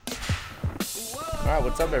All right,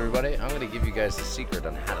 what's up, everybody? I'm going to give you guys the secret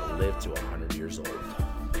on how to live to 100 years old.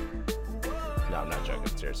 No, I'm not joking.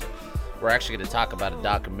 Seriously. We're actually going to talk about a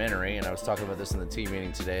documentary, and I was talking about this in the team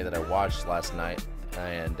meeting today that I watched last night,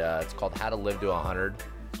 and it's called How to Live to 100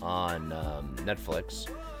 on Netflix,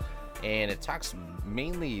 and it talks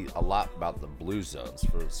mainly a lot about the blue zones.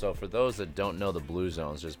 So for those that don't know the blue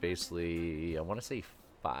zones, there's basically, I want to say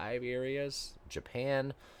 5 areas: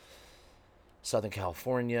 Japan, Southern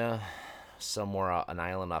California, somewhere an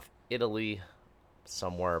island off Italy,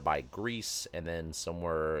 somewhere by Greece, and then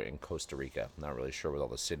somewhere in Costa Rica. I'm not really sure what all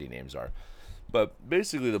the city names are. But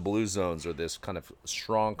basically, the blue zones are this kind of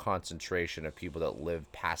strong concentration of people that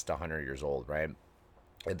live past 100 years old, right?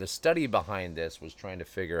 And the study behind this was trying to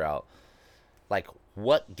figure out, like,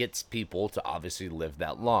 what gets people to obviously live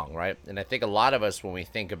that long, right? And I think a lot of us, when we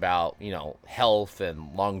think about, health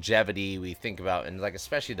and longevity, we think about, and like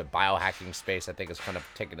especially the biohacking space, I think is kind of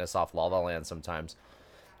taking us off La La Land sometimes,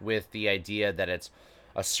 with the idea that it's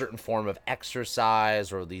a certain form of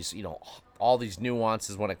exercise or these, all these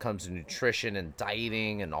nuances when it comes to nutrition and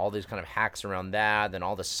dieting and all these kind of hacks around that, and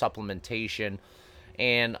all the supplementation.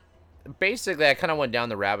 And basically, I kind of went down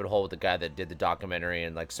the rabbit hole with the guy that did the documentary,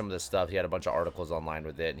 and like some of the stuff, he had a bunch of articles online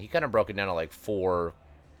with it, and he kind of broke it down to like 4,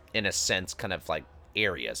 in a sense, kind of like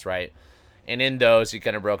areas, right? And in those, he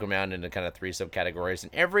kind of broke them down into kind of 3 subcategories,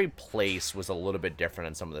 and every place was a little bit different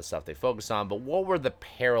in some of the stuff they focused on. But what were the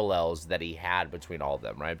parallels that he had between all of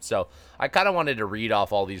them, right? So I kind of wanted to read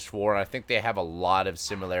off all these 4, and I think they have a lot of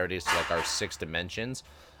similarities to like our 6 dimensions.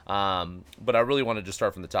 But I really wanted to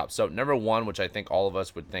start from the top. So number 1, which I think all of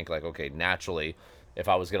us would think like, okay, naturally, if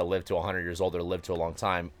I was going to live to 100 years old or live to a long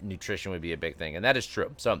time, nutrition would be a big thing. And that is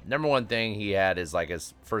true. So number 1 thing he had is like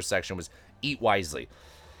his first section was eat wisely.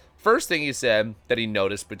 First thing he said that he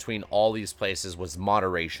noticed between all these places was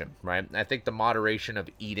moderation, right? I think the moderation of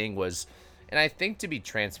eating was, and I think, to be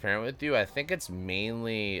transparent with you, I think it's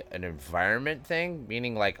mainly an environment thing,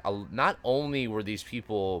 meaning like not only were these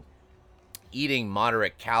people eating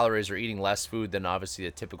moderate calories or eating less food than obviously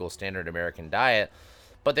the typical standard American diet,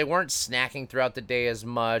 but they weren't snacking throughout the day as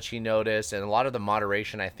much, he noticed. And a lot of the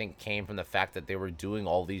moderation, I think, came from the fact that they were doing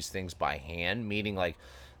all these things by hand, meaning like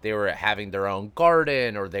they were having their own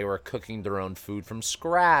garden, or they were cooking their own food from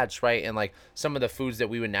scratch, right? And like some of the foods that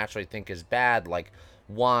we would naturally think is bad, like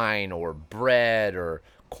wine or bread or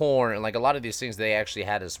corn, and like a lot of these things they actually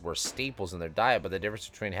had as were staples in their diet. But the difference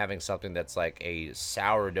between having something that's like a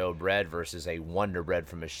sourdough bread versus a Wonder Bread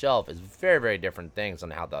from a shelf is very, very different things on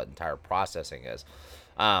how the entire processing is.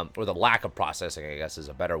 Or the lack of processing, I guess, is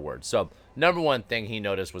a better word. So number 1 thing he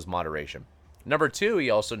noticed was moderation. Number 2,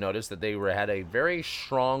 he also noticed that they had a very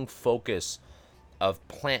strong focus of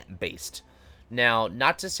plant-based. Now,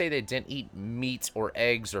 not to say they didn't eat meat or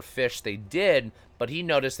eggs or fish, they did, but he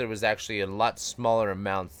noticed there was actually a lot smaller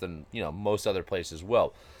amounts than, most other places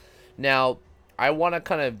will. Now, I want to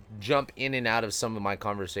kind of jump in and out of some of my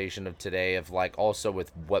conversation of today, of like also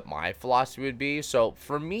with what my philosophy would be. So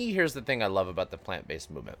for me, here's the thing I love about the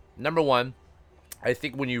plant-based movement. Number 1, I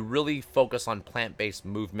think when you really focus on plant-based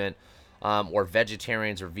movement, or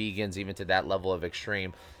vegetarians or vegans, even to that level of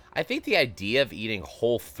extreme, I think the idea of eating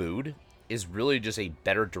whole food is really just a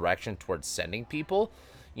better direction towards sending people,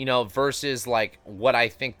 versus like what I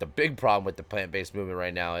think the big problem with the plant-based movement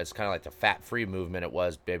right now is kind of like the fat-free movement it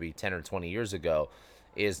was maybe 10 or 20 years ago,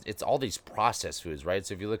 is it's all these processed foods, right?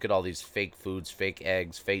 So if you look at all these fake foods, fake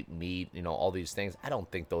eggs, fake meat, all these things, I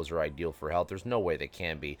don't think those are ideal for health. There's no way they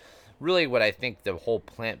can be. Really, what I think the whole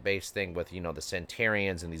plant-based thing with, the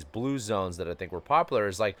Centarians and these blue zones that I think were popular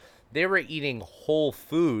is like they were eating whole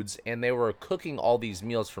foods and they were cooking all these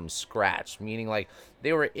meals from scratch, meaning like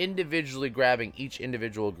they were individually grabbing each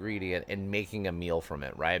individual ingredient and making a meal from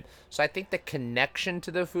it, right? So I think the connection to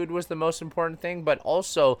the food was the most important thing, but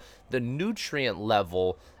also the nutrient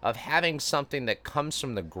level of having something that comes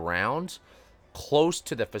from the ground close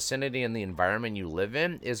to the vicinity and the environment you live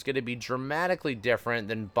in is going to be dramatically different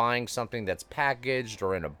than buying something that's packaged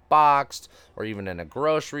or in a box or even in a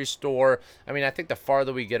grocery store. I mean, I think the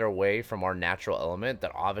farther we get away from our natural element,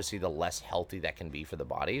 that obviously the less healthy that can be for the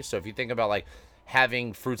body. So if you think about like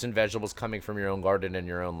having fruits and vegetables coming from your own garden and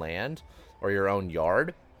your own land or your own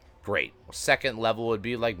yard, great. Second level would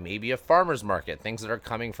be like maybe a farmer's market, things that are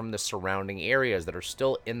coming from the surrounding areas that are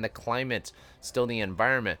still in the climate, still in the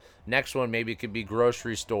environment. Next one, maybe it could be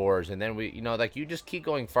grocery stores. And then like you just keep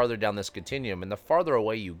going farther down this continuum, and the farther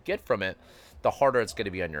away you get from it, the harder it's going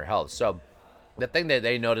to be on your health. So the thing that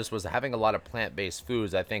they noticed was having a lot of plant-based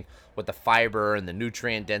foods, I think with the fiber and the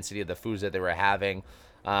nutrient density of the foods that they were having,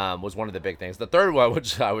 was one of the big things. The third one,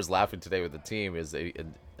 which I was laughing today with the team, is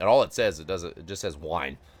and all it says, it just says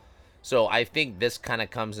wine. So I think this kind of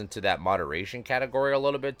comes into that moderation category a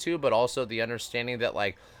little bit too, but also the understanding that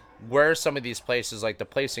like where some of these places, like the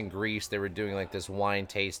place in Greece, they were doing like this wine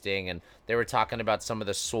tasting and they were talking about some of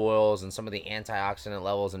the soils and some of the antioxidant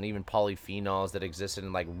levels and even polyphenols that existed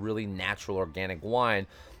in like really natural organic wine.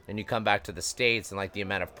 And you come back to the States and like the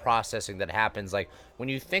amount of processing that happens, like when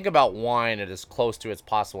you think about wine at as close to its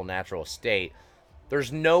possible natural state,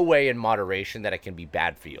 there's no way in moderation that it can be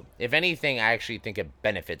bad for you. If anything, I actually think it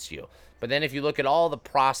benefits you. But then if you look at all the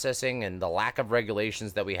processing and the lack of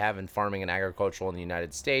regulations that we have in farming and agriculture in the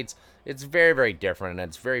United States, it's very, very different and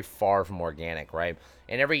it's very far from organic, right?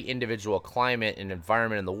 And every individual climate and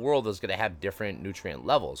environment in the world is going to have different nutrient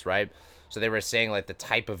levels, right? So they were saying like the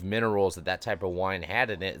type of minerals that type of wine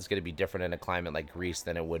had in it is going to be different in a climate like Greece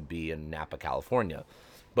than it would be in Napa, California.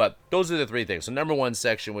 But those are the three things. So number one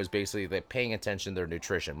section was basically like paying attention to their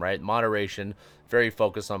nutrition, right? Moderation, very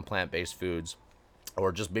focused on plant-based foods,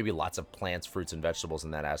 or just maybe lots of plants, fruits, and vegetables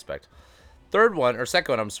in that aspect. Third one, or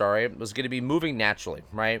second one, I'm sorry, was going to be moving naturally,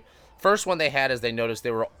 right? First one they had is they noticed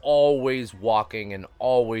they were always walking and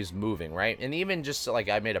always moving, right? And even just like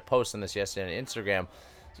I made a post on this yesterday on Instagram,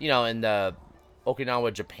 in the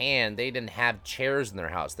Okinawa, Japan, they didn't have chairs in their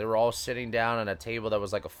house. They were all sitting down on a table that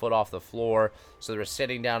was like a foot off the floor. So they were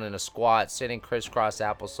sitting down in a squat, sitting crisscross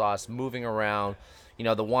applesauce, moving around.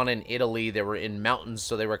 The one in Italy, they were in mountains,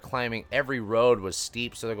 so they were climbing. Every road was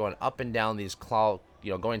steep, so they're going up and down these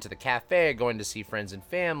going to the cafe, going to see friends and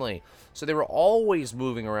family. So they were always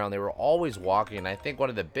moving around. They were always walking. And I think one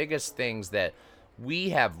of the biggest things that we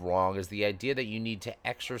have wrong is the idea that you need to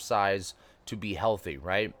exercise to be healthy,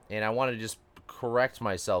 right? And I want to just correct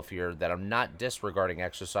myself here that I'm not disregarding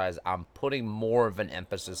exercise. I'm putting more of an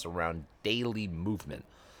emphasis around daily movement,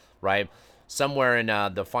 right? Somewhere in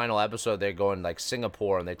the final episode, they're going like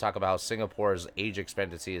Singapore, and they talk about how Singapore's age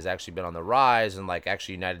expectancy has actually been on the rise, and like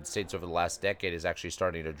actually United States over the last decade is actually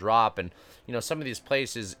starting to drop. And some of these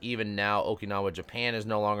places, even now, Okinawa, Japan is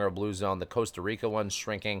no longer a blue zone. The Costa Rica one's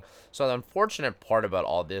shrinking. So the unfortunate part about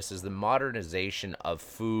all this is the modernization of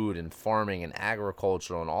food and farming and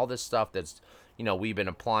agriculture and all this stuff that's we've been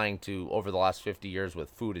applying to over the last 50 years with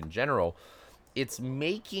food in general. It's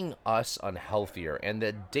making us unhealthier, and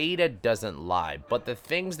the data doesn't lie. But the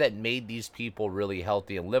things that made these people really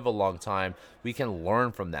healthy and live a long time, we can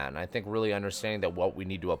learn from that. And I think really understanding that what we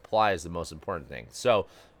need to apply is the most important thing. So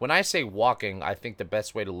when I say walking, I think the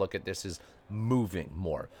best way to look at this is moving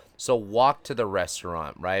more. So walk to the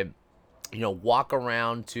restaurant, right? Walk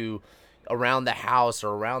around the house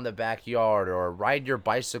or around the backyard, or ride your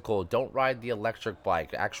bicycle. Don't ride the electric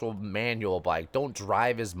bike, actual manual bike. Don't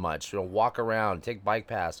drive as much. Walk around, take bike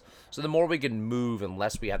paths. So the more we can move and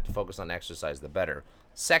less we have to focus on exercise, the better.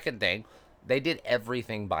 Second thing, they did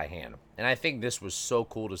everything by hand. And I think this was so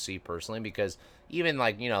cool to see personally, because even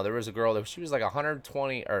like, there was a girl that she was like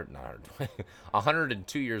 120 or not 120,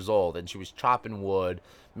 102 years old, and she was chopping wood,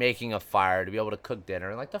 making a fire to be able to cook dinner.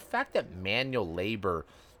 And like the fact that manual labor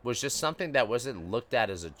was just something that wasn't looked at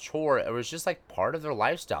as a chore. It was just like part of their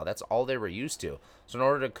lifestyle. That's all they were used to. So in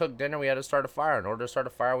order to cook dinner, we had to start a fire. In order to start a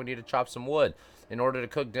fire, we need to chop some wood. In order to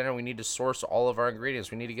cook dinner, we need to source all of our ingredients.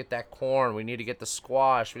 We need to get that corn. We need to get the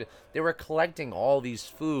squash. They were collecting all these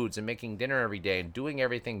foods and making dinner every day and doing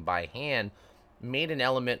everything by hand. Made an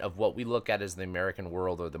element of what we look at as the American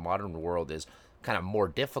world or the modern world is kind of more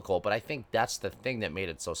difficult. But I think that's the thing that made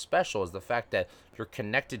it so special, is the fact that you're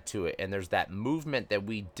connected to it, and there's that movement that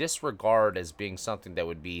we disregard as being something that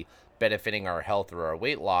would be benefiting our health or our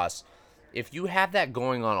weight loss. If you have that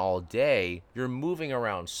going on all day, you're moving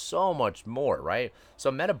around so much more, right? So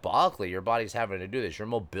metabolically, your body's having to do this. Your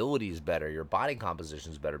mobility is better. Your body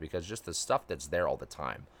composition is better, because just the stuff that's there all the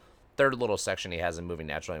time. Third little section he has in moving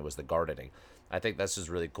naturally was the gardening. I think this is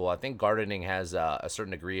really cool. I think gardening has a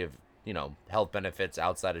certain degree of health benefits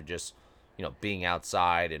outside of just being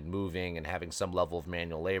outside and moving and having some level of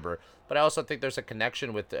manual labor. But I also think there's a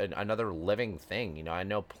connection with another living thing. I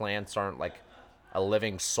know plants aren't like a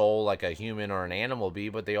living soul like a human or an animal be,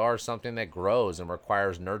 but they are something that grows and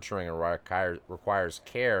requires nurturing and requires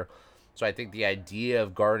care. So I think the idea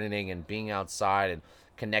of gardening and being outside and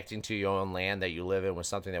connecting to your own land that you live in was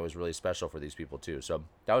something that was really special for these people too. So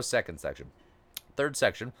that was second section. Third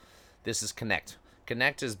section, this is connect.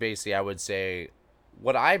 Connect is basically, I would say,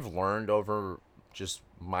 what I've learned over just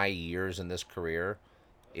my years in this career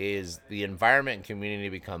is the environment and community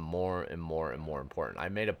become more and more and more important. I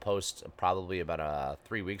made a post probably about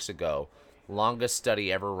 3 weeks ago, longest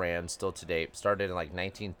study ever ran, still to date, started in like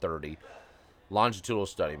 1930, longitudinal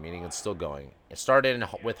study, meaning it's still going. It started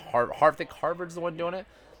with Harvard. I think Harvard's the one doing it.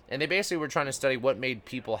 And they basically were trying to study what made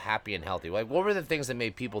people happy and healthy. Like, what were the things that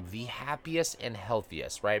made people the happiest and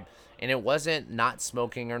healthiest, right? And it wasn't not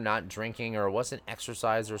smoking or not drinking, or it wasn't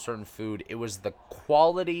exercise or certain food. It was the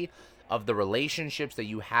quality of the relationships that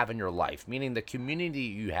you have in your life, meaning the community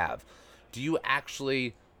you have. Do you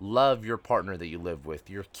actually love your partner that you live with,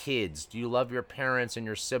 your kids? Do you love your parents and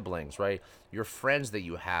your siblings, right? Your friends that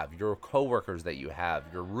you have, your coworkers that you have,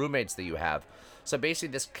 your roommates that you have. So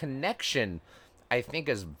basically, this connection, I think,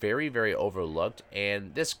 is very, very overlooked.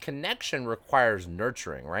 And this connection requires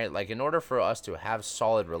nurturing, right? Like, in order for us to have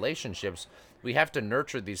solid relationships, we have to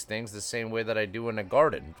nurture these things the same way that I do in a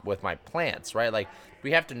garden with my plants, right? Like,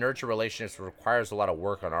 we have to nurture relationships. It requires a lot of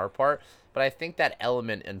work on our part. But I think that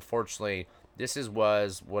element, unfortunately,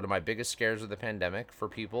 was one of my biggest scares of the pandemic for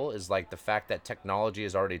people, is like the fact that technology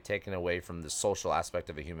is already taken away from the social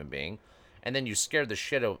aspect of a human being. And then you scared the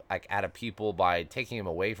shit out of people by taking them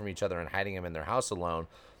away from each other and hiding them in their house alone.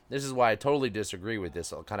 This is why I totally disagree with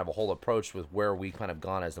this kind of a whole approach with where we kind of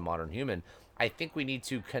gone as the modern human. I think we need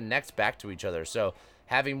to connect back to each other. So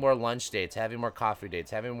having more lunch dates, having more coffee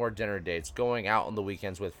dates, having more dinner dates, going out on the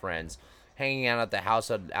weekends with friends, hanging out at the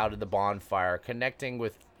house, out at the bonfire, connecting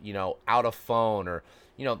with, out of phone, or,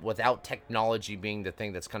 without technology being the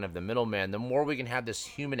thing that's kind of the middleman. The more we can have this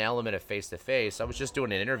human element of face to face. I was just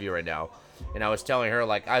doing an interview right now, and I was telling her,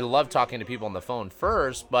 like, I love talking to people on the phone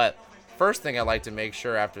first, but first thing I like to make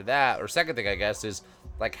sure after that, or second thing, I guess, is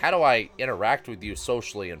like, how do I interact with you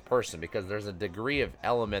socially in person? Because there's a degree of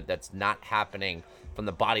element that's not happening from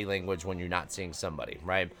the body language when you're not seeing somebody,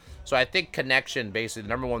 right? So I think connection, basically, the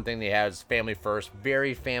number one thing they have is family first,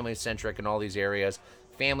 very family centric in all these areas.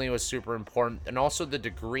 Family was super important, and also the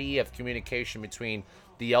degree of communication between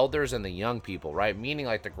the elders and the young people, right? Meaning,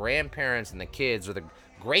 like, the grandparents and the kids, or the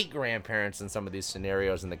great grandparents in some of these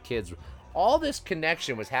scenarios, and the kids. All this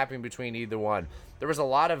connection was happening between either one. There was a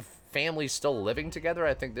lot of families still living together.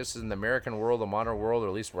 I think this is in the American world, the modern world, or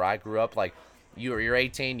at least where I grew up. Like, you're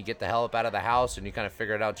 18, you get the hell up out of the house, and you kind of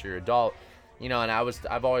figure it out till you're adult. And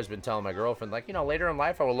I've always been telling my girlfriend, like, later in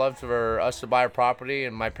life, I would love for us to buy a property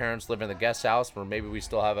and my parents live in the guest house, where maybe we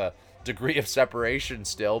still have a degree of separation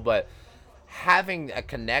still, but having a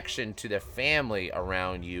connection to the family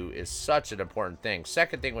around you is such an important thing.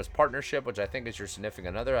 Second thing was partnership, which I think is your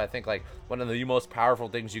significant other. I think, like, one of the most powerful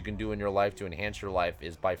things you can do in your life to enhance your life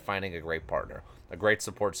is by finding a great partner, a great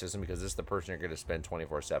support system, because this is the person you're going to spend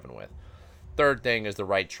 24/7 with. Third thing is the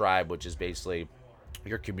right tribe, which is basically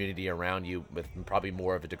your community around you, with probably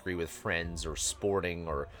more of a degree with friends or sporting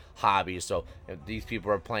or hobbies. So if these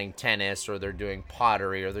people are playing tennis, or they're doing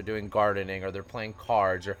pottery, or they're doing gardening, or they're playing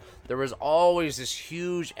cards, or there was always this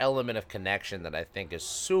huge element of connection that I think is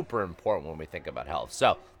super important when we think about health.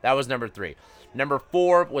 So that was number 3. Number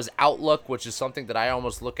 4 was outlook, which is something that I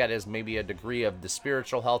almost look at as maybe a degree of the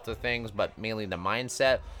spiritual health of things, but mainly the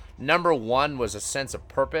mindset. Number 1 was a sense of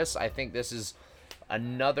purpose. I think this is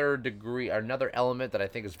another element that I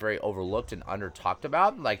think is very overlooked and under talked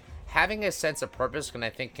about. Like, having a sense of purpose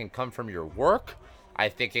can come from your work. I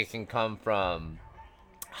think it can come from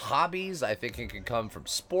hobbies. I think it can come from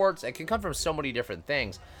sports. It can come from so many different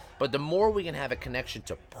things. But the more we can have a connection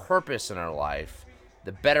to purpose in our life,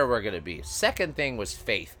 the better we're going to be. Second thing was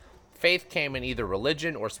faith. Faith came in either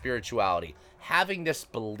religion or spirituality. Having this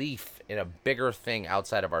belief in a bigger thing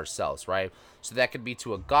outside of ourselves, right? So that could be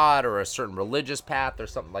to a god or a certain religious path or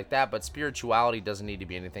something like that, but spirituality doesn't need to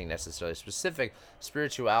be anything necessarily specific.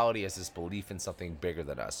 Spirituality is this belief in something bigger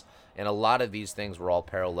than us. And a lot of these things were all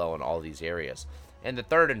parallel in all these areas. And the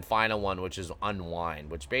third and final one, which is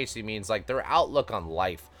unwind, which basically means, like, their outlook on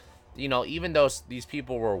life. Even though these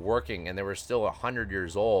people were working and they were still 100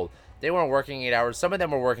 years old, they weren't working 8 hours. Some of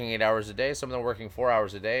them were working 8 hours a day. Some of them were working 4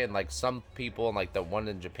 hours a day. And, like, some people, and, like, the one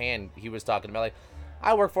in Japan, he was talking about, like,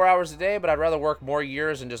 I work 4 hours a day, but I'd rather work more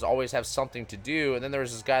years and just always have something to do. And then there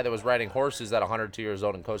was this guy that was riding horses at 102 years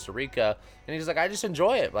old in Costa Rica. And he's like, I just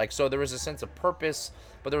enjoy it. Like, so there was a sense of purpose,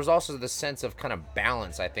 but there was also the sense of kind of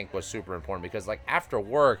balance, I think, was super important. Because, like, after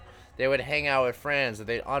work, they would hang out with friends,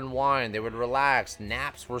 they'd unwind, they would relax.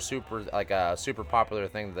 Naps were a super popular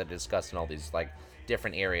thing that they discussed in all these, like,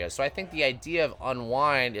 different areas. So I think the idea of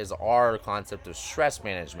unwind is our concept of stress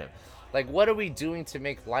management. Like, what are we doing to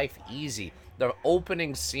make life easy? The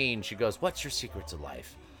opening scene, she goes, what's your secret to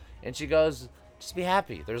life? And she goes, just be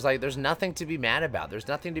happy. There's nothing to be mad about. There's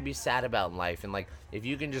nothing to be sad about in life. And, like, if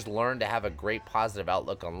you can just learn to have a great positive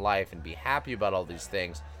outlook on life and be happy about all these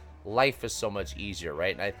things, life is so much easier,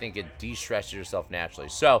 right? And I think it de-stresses yourself naturally.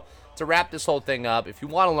 So to wrap this whole thing up, if you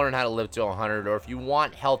want to learn how to live to 100, or if you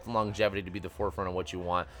want health and longevity to be the forefront of what you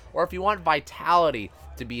want, or if you want vitality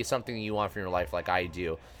to be something that you want from your life like I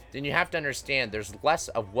do, then you have to understand there's less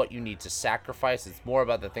of what you need to sacrifice. It's more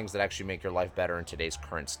about the things that actually make your life better in today's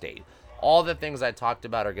current state. All the things I talked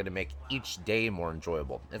about are going to make each day more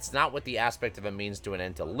enjoyable. It's not what the aspect of a means to an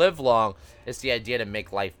end to live long. It's the idea to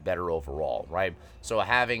make life better overall, right? So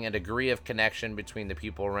having a degree of connection between the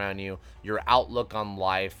people around you, your outlook on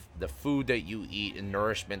life, the food that you eat and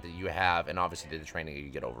nourishment that you have, and obviously the training that you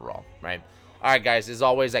get overall, right? All right, guys, as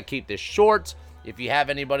always, I keep this short. If you have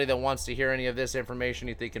anybody that wants to hear any of this information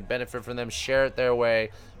you think can benefit from them, share it their way.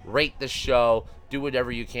 Rate the show. Do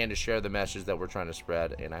whatever you can to share the message that we're trying to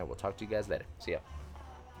spread. And I will talk to you guys later. See ya.